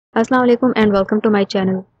अस्सलाम वालेकुम and welcome to my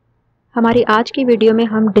channel. हमारी आज की वीडियो में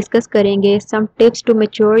हम डिस्कस करेंगे some tips to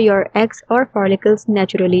mature your eggs और फॉलिकल्स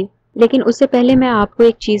नेचुरली। लेकिन उससे पहले मैं आपको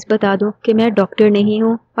एक चीज़ बता दूं कि मैं डॉक्टर नहीं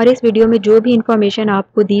हूं और इस वीडियो में जो भी इंफॉर्मेशन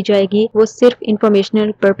आपको दी जाएगी वो सिर्फ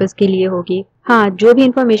इंफॉर्मेशनल पर्पस के लिए होगी। हाँ, जो भी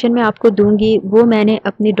इंफॉर्मेशन मैं आपको दूंगी वो मैंने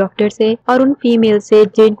अपनी डॉक्टर से और उन फीमेल से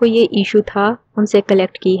जिनको ये इशू था उनसे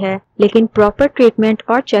कलेक्ट की है, लेकिन प्रॉपर ट्रीटमेंट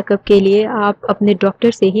और चेकअप के लिए आप अपने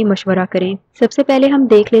डॉक्टर से ही मशवरा करें। सबसे पहले हम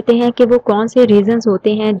देख लेते हैं कि वो कौन से रीजंस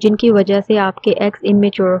होते हैं जिनकी वजह से आपके एग्स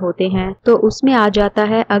इमेच्योर होते हैं। तो उसमें आ जाता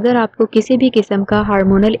है, अगर आपको किसी भी किस्म का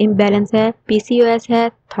हार्मोनल इम्बैलेंस है, पीसीओएस है,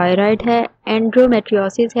 थायराइड है,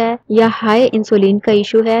 एंड्रोमेट्रियोसिस है या हाई इंसुलिन का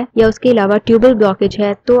इशू है या उसके अलावा ट्यूबल ब्लॉकेज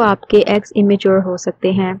है, तो आपके एग्स इमेच्योर हो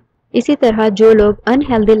सकते हैं। इसी तरह जो लोग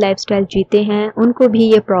अनहेल्दी लाइफस्टाइल जीते हैं उनको भी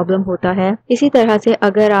ये प्रॉब्लम होता है। इसी तरह से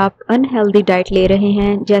अगर आप अनहेल्दी डाइट ले रहे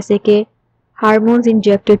हैं जैसे कि हार्मोन्स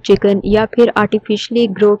इंजेक्टेड चिकन या फिर आर्टिफिशियली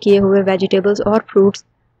ग्रो किए हुए वेजिटेबल्स और फ्रूट्स,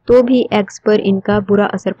 तो भी एग्स पर इनका बुरा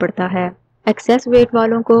असर पड़ता है। एक्सेस वेट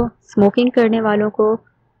वालों को, स्मोकिंग करने वालों को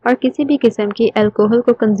और किसी भी किस्म की अल्कोहल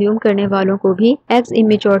को कंज्यूम करने वालों को भी एग्स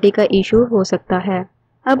इमेच्योरिटी का इशू हो सकता है।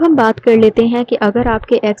 अब हम बात कर लेते हैं कि अगर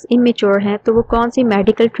आपके एग्स इमेच्योर हैं तो वो कौन सी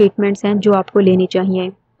मेडिकल ट्रीटमेंट्स हैं जो आपको लेनी चाहिए।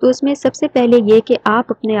 तो उसमें सबसे पहले ये कि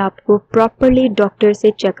आप अपने आप को प्रॉपरली डॉक्टर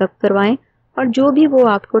से चेकअप करवाएं और जो भी वो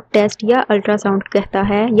आपको टेस्ट या अल्ट्रासाउंड कहता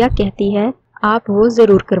है या कहती है आप वो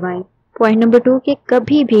ज़रूर करवाएं। पॉइंट नंबर 2 कि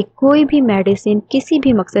कभी भी कोई भी मेडिसिन किसी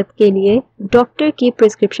भी मकसद के लिए डॉक्टर की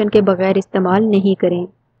प्रिस्क्रिप्शन के बगैर इस्तेमाल नहीं करें।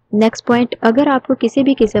 नेक्स्ट पॉइंट, अगर आपको किसी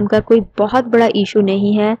भी किस्म का कोई बहुत बड़ा इशू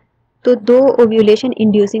नहीं है तो 2 ओव्यूलेशन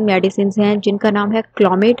इंड्यूसिंग मेडिसिन हैं जिनका नाम है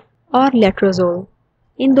क्लोमिड और लेट्रोजोल।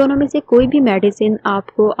 इन दोनों में से कोई भी मेडिसिन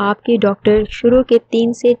आपको आपके डॉक्टर शुरू के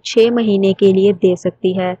 3 से 6 महीने के लिए दे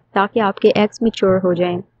सकती है ताकि आपके एग्स मैच्योर हो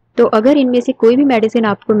जाएं। तो अगर इनमें से कोई भी मेडिसिन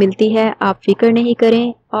आपको मिलती है, आप फिक्र नहीं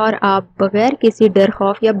करें और आप बगैर किसी डर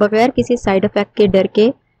खौफ या बगैर किसी साइड इफ़ेक्ट के डर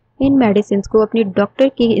के इन मेडिसिन को अपनी डॉक्टर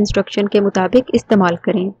की इंस्ट्रक्शन के मुताबिक इस्तेमाल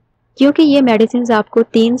करें। क्योंकि ये मेडिसिन आपको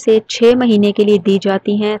 3 से 6 महीने के लिए दी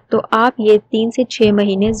जाती हैं, तो आप ये 3 से 6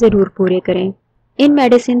 महीने ज़रूर पूरे करें। इन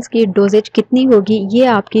मेडिसिन की डोजेज कितनी होगी ये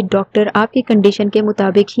आपकी डॉक्टर आपकी कंडीशन के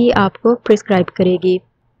मुताबिक ही आपको प्रिस्क्राइब करेगी।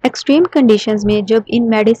 एक्सट्रीम कंडीशंस में जब इन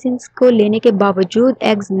मेडिसिन को लेने के बावजूद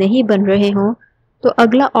एग्स नहीं बन रहे हों, तो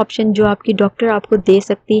अगला ऑप्शन जो आपकी डॉक्टर आपको दे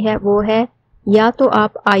सकती है वो है या तो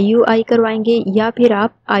आप IUI करवाएंगे या फिर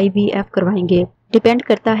आप IVF करवाएंगे। डिपेंड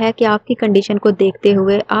करता है कि आपकी कंडीशन को देखते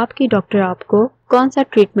हुए आपकी डॉक्टर आपको कौन सा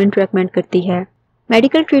ट्रीटमेंट रेकमेंड करती है।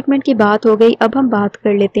 मेडिकल ट्रीटमेंट की बात हो गई, अब हम बात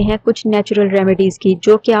कर लेते हैं कुछ नेचुरल रेमेडीज़ की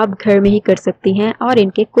जो कि आप घर में ही कर सकती हैं और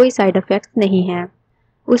इनके कोई साइड इफ़ेक्ट्स नहीं हैं।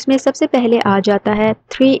 उसमें सबसे पहले आ जाता है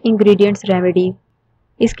 3 इंग्रेडिएंट्स रेमेडी।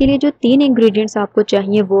 इसके लिए जो 3 इंग्रेडिएंट्स आपको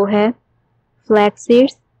चाहिए वो है फ्लैक्स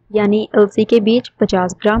सीड्स यानी अलसी के बीज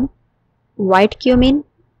 50 ग्राम, वाइट क्यूमिन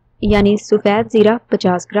यानी सफ़ेद ज़ीरा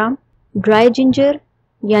 50 ग्राम, ड्राई जिंजर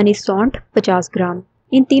यानी सौंठ 50 ग्राम।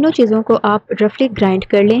 इन तीनों चीज़ों को आप रफली ग्राइंड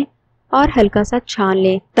कर लें और हल्का सा छान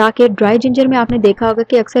लें ताकि ड्राई जिंजर में आपने देखा होगा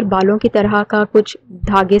कि अक्सर बालों की तरह का कुछ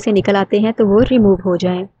धागे से निकल आते हैं, तो वो रिमूव हो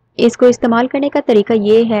जाएं। इसको इस्तेमाल करने का तरीका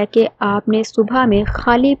ये है कि आपने सुबह में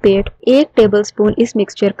खाली पेट 1 टेबलस्पून इस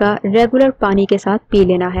मिक्सचर का रेगुलर पानी के साथ पी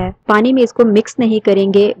लेना है। पानी में इसको मिक्स नहीं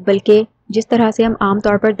करेंगे, बल्कि जिस तरह से हम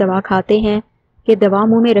आमतौर पर दवा खाते हैं कि दवा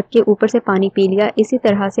मुंह में रख के ऊपर से पानी पी लिया, इसी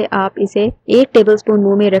तरह से आप इसे 1 टेबलस्पून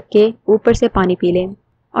मुंह में रख के ऊपर से पानी पी लें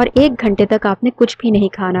और 1 घंटे तक आपने कुछ भी नहीं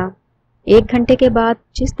खाना। 1 घंटे के बाद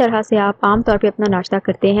जिस तरह से आप आमतौर पे अपना नाश्ता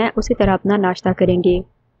करते हैं उसी तरह अपना नाश्ता करेंगे।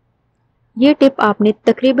 ये टिप आपने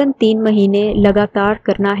तकरीबन 3 महीने लगातार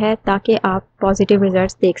करना है ताकि आप पॉजिटिव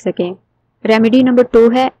रिजल्ट्स देख सकें। रेमेडी नंबर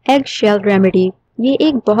 2 है एग शेल रेमेडी। ये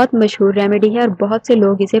एक बहुत मशहूर रेमेडी है और बहुत से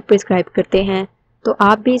लोग इसे प्रिस्क्राइब करते हैं, तो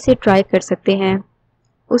आप भी इसे ट्राई कर सकते हैं।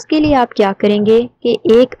 उसके लिए आप क्या करेंगे कि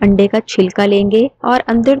 1 अंडे का छिलका लेंगे और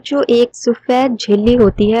अंदर जो एक सफ़ेद झिल्ली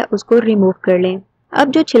होती है उसको रिमूव कर लें।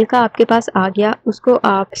 अब जो छिलका आपके पास आ गया उसको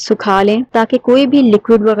आप सुखा लें ताकि कोई भी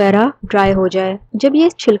लिक्विड वगैरह ड्राई हो जाए। जब ये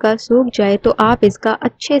छिलका सूख जाए तो आप इसका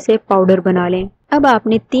अच्छे से पाउडर बना लें। अब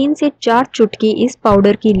आपने 3 से 4 चुटकी इस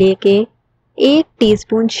पाउडर की लेके 1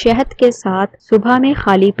 टीस्पून शहद के साथ सुबह में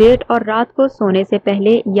खाली पेट और रात को सोने से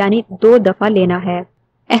पहले यानी 2 दफ़ा लेना है।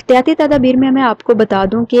 एहतियाती तदाबीर में मैं आपको बता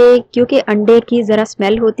दूं कि क्योंकि अंडे की ज़रा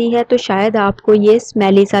स्मेल होती है तो शायद आपको ये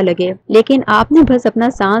स्मेली सा लगे, लेकिन आपने बस अपना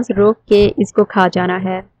सांस रोक के इसको खा जाना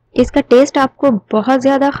है। इसका टेस्ट आपको बहुत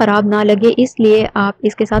ज़्यादा ख़राब ना लगे इसलिए आप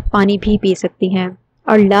इसके साथ पानी भी पी सकती हैं।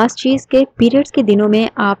 और लास्ट चीज़ के पीरियड्स के दिनों में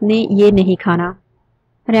आपने ये नहीं खाना।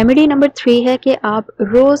 रेमेडी नंबर 3 है कि आप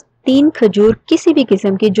रोज़ 3 खजूर किसी भी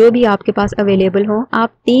किस्म की जो भी आपके पास अवेलेबल हो,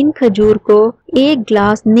 आप 3 खजूर को 1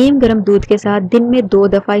 ग्लास नीम गर्म दूध के साथ दिन में 2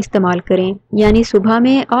 दफ़ा इस्तेमाल करें, यानी सुबह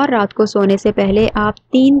में और रात को सोने से पहले आप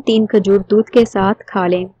 3 खजूर दूध के साथ खा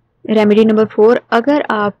लें। रेमेडी नंबर 4, अगर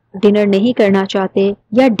आप डिनर नहीं करना चाहते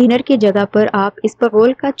या डिनर की जगह पर आप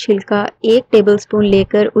इसबगोल का छिलका 1 टेबलस्पून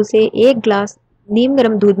लेकर उसे 1 ग्लास नीम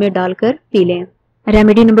गर्म दूध में डालकर पी लें।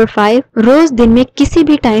 रेमेडी नंबर 5, रोज दिन में किसी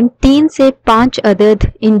भी टाइम 3 से 5 अदद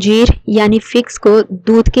इंजीर यानी फिक्स को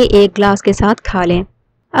दूध के 1 ग्लास के साथ खा लें।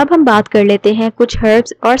 अब हम बात कर लेते हैं कुछ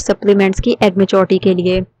हर्ब्स और सप्लीमेंट्स की एग मैच्योरिटी के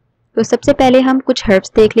लिए। तो सबसे पहले हम कुछ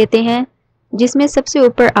हर्ब्स देख लेते हैं, जिसमें सबसे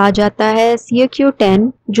ऊपर आ जाता है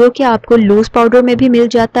CQ10, जो कि आपको लूज पाउडर में भी मिल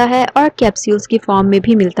जाता है और कैप्सूल्स की फॉर्म में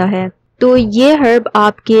भी मिलता है। तो ये हर्ब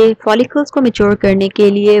आपके फॉलिकल्स को मैच्योर करने के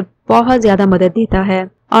लिए बहुत ज़्यादा मदद देता है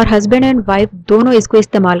और हस्बैंड एंड वाइफ दोनों इसको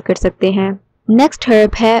इस्तेमाल कर सकते हैं। नेक्स्ट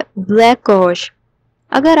हर्ब है ब्लैक कोहोश।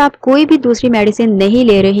 अगर आप कोई भी दूसरी मेडिसिन नहीं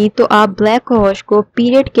ले रही तो आप ब्लैक कोहोश को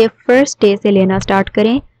पीरियड के फर्स्ट डे से लेना स्टार्ट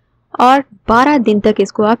करें और 12 दिन तक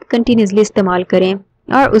इसको आप कंटिन्यूसली इस्तेमाल करें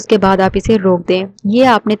और उसके बाद आप इसे रोक दें। ये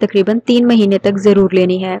आपने तकरीबन 3 महीने तक ज़रूर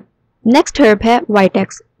लेनी है। नेक्स्ट हर्ब है वाइट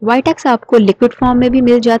एक्स। वाइट एक्स आपको लिक्विड फॉर्म में भी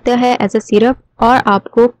मिल जाता है एज अ सिरप और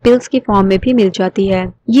आपको पिल्स की फॉर्म में भी मिल जाती है।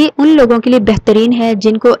 ये उन लोगों के लिए बेहतरीन है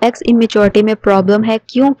जिनको एक्स इमेच्योरिटी में प्रॉब्लम है,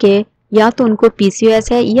 क्योंकि या तो उनको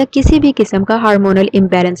PCOS है या किसी भी किस्म का हार्मोनल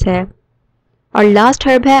इम्बैलेंस है। और लास्ट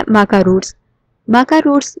हर्ब है माका रूट्स। माका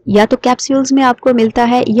रूट्स या तो कैप्सूल्स में आपको मिलता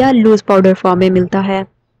है या लूज पाउडर फॉर्म में मिलता है।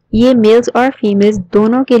 ये मेल्स और फीमेल्स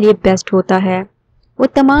दोनों के लिए बेस्ट होता है। वो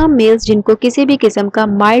तमाम मेल्स जिनको किसी भी किस्म का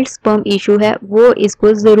माइल्ड स्पर्म इशू है वो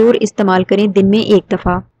इसको ज़रूर इस्तेमाल करें दिन में 1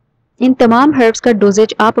 दफ़ा। इन तमाम हर्ब्स का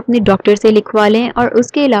डोजेज आप अपने डॉक्टर से लिखवा लें और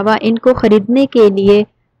उसके अलावा इनको ख़रीदने के लिए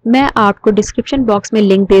मैं आपको डिस्क्रिप्शन बॉक्स में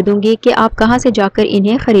लिंक दे दूंगी कि आप कहां से जाकर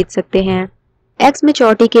इन्हें ख़रीद सकते हैं। एग्स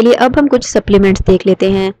मैच्योरिटी के लिए अब हम कुछ सप्लीमेंट्स देख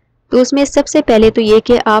लेते हैं। तो उसमें सबसे पहले तो ये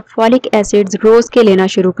कि आप फॉलिक एसिड्स रोज़ के लेना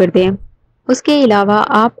शुरू कर दें। उसके अलावा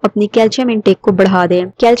आप अपनी कैल्शियम इंटेक को बढ़ा दें।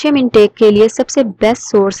 कैल्शियम इंटेक के लिए सबसे बेस्ट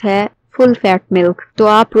सोर्स है फुल फैट मिल्क, तो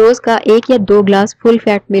आप रोज़ का 1 या 2 ग्लास फुल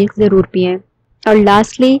फैट मिल्क ज़रूर पिएं। और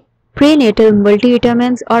लास्टली प्रीनेटल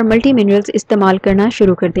मल्टीविटामिन्स और मल्टी मिनरल्स इस्तेमाल करना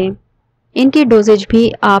शुरू कर दें। इनकी डोजेज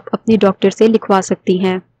भी आप अपनी डॉक्टर से लिखवा सकती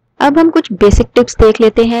हैं। अब हम कुछ बेसिक टिप्स देख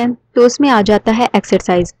लेते हैं। तो उसमें आ जाता है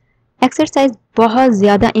एक्सरसाइज। एक्सरसाइज बहुत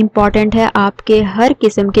ज़्यादा इम्पॉर्टेंट है आपके हर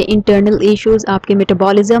किस्म के इंटरनल इश्यूज, आपके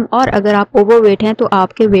मेटाबॉलिज्म और अगर आप ओवरवेट हैं तो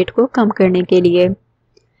आपके वेट को कम करने के लिए।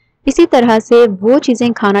 इसी तरह से वो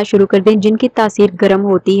चीज़ें खाना शुरू कर दें जिनकी तासीर गर्म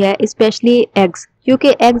होती है, स्पेशली एग्स,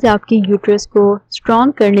 क्योंकि एग्स आपकी यूट्रस को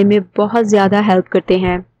स्ट्रॉन्ग करने में बहुत ज़्यादा हेल्प करते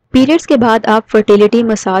हैं। पीरियड्स के बाद आप फर्टिलिटी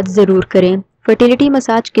मसाज ज़रूर करें। फर्टिलिटी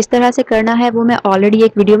मसाज किस तरह से करना है वो मैं ऑलरेडी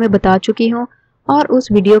एक वीडियो में बता चुकी हूँ और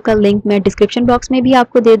उस वीडियो का लिंक मैं डिस्क्रिप्शन बॉक्स में भी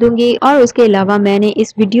आपको दे दूंगी और उसके अलावा मैंने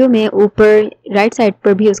इस वीडियो में ऊपर राइट साइड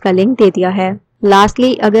पर भी उसका लिंक दे दिया है।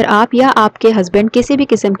 लास्टली, अगर आप या आपके हस्बैंड किसी भी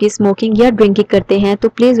किस्म की स्मोकिंग या ड्रिंकिंग करते हैं तो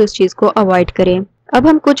प्लीज़ उस चीज़ को अवॉइड करें। अब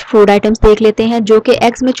हम कुछ फूड आइटम्स देख लेते हैं जो कि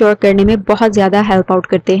एग्स मैच्योर करने में बहुत ज़्यादा हेल्प आउट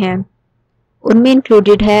करते हैं। उनमें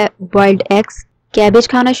इंक्लूडेड है बॉइल्ड एग्स। कैबेज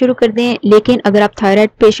खाना शुरू कर दें, लेकिन अगर आप थायराइड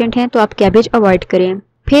पेशेंट हैं तो आप कैबेज अवॉइड करें।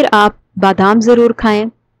 फिर आप बादाम ज़रूर खाएं।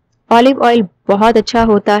 ऑलिव ऑयल बहुत अच्छा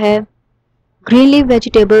होता है। ग्रीन लीफ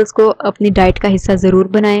वेजिटेबल्स को अपनी डाइट का हिस्सा ज़रूर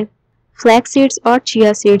बनाएं। फ्लैक्स सीड्स और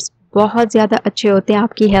चिया सीड्स बहुत ज़्यादा अच्छे होते हैं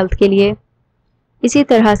आपकी हेल्थ के लिए। इसी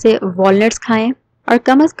तरह से वॉलनट्स खाएं और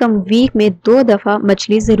कम से कम वीक में 2 दफ़ा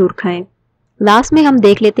मछली ज़रूर खाएं। लास्ट में हम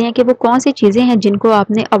देख लेते हैं कि वो कौन सी चीज़ें हैं जिनको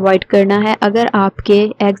आपने अवॉइड करना है अगर आपके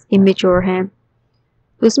एग्स इमेच्योर हैं।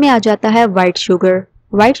 उसमें आ जाता है वाइट शुगर।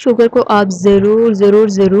 वाइट शुगर को आप ज़रूर ज़रूर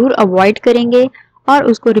ज़रूर अवॉइड करेंगे और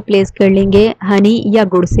उसको रिप्लेस कर लेंगे हनी या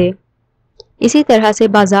गुड़ से। इसी तरह से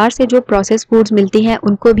बाज़ार से जो प्रोसेस फूड्स मिलती हैं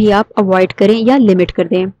उनको भी आप अवॉइड करें या लिमिट कर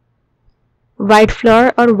दें। वाइट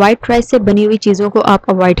फ्लोर और वाइट राइस से बनी हुई चीज़ों को आप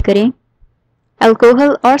अवॉइड करें।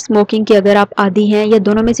 अल्कोहल और स्मोकिंग के अगर आप आदी हैं या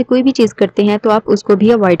दोनों में से कोई भी चीज़ करते हैं तो आप उसको भी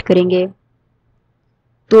अवॉइड करेंगे।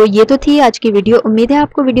 तो ये तो थी आज की वीडियो। उम्मीद है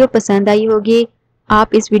आपको वीडियो पसंद आई होगी।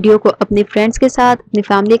 आप इस वीडियो को अपने फ्रेंड्स के साथ, अपनी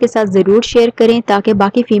फैमिली के साथ ज़रूर शेयर करें ताकि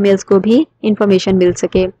बाकी फीमेल्स को भी इंफॉर्मेशन मिल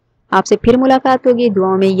सके। आपसे फिर मुलाकात होगी।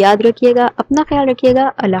 दुआओं में याद रखिएगा। अपना ख्याल रखिएगा।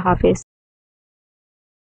 अल्लाह हाफिज़।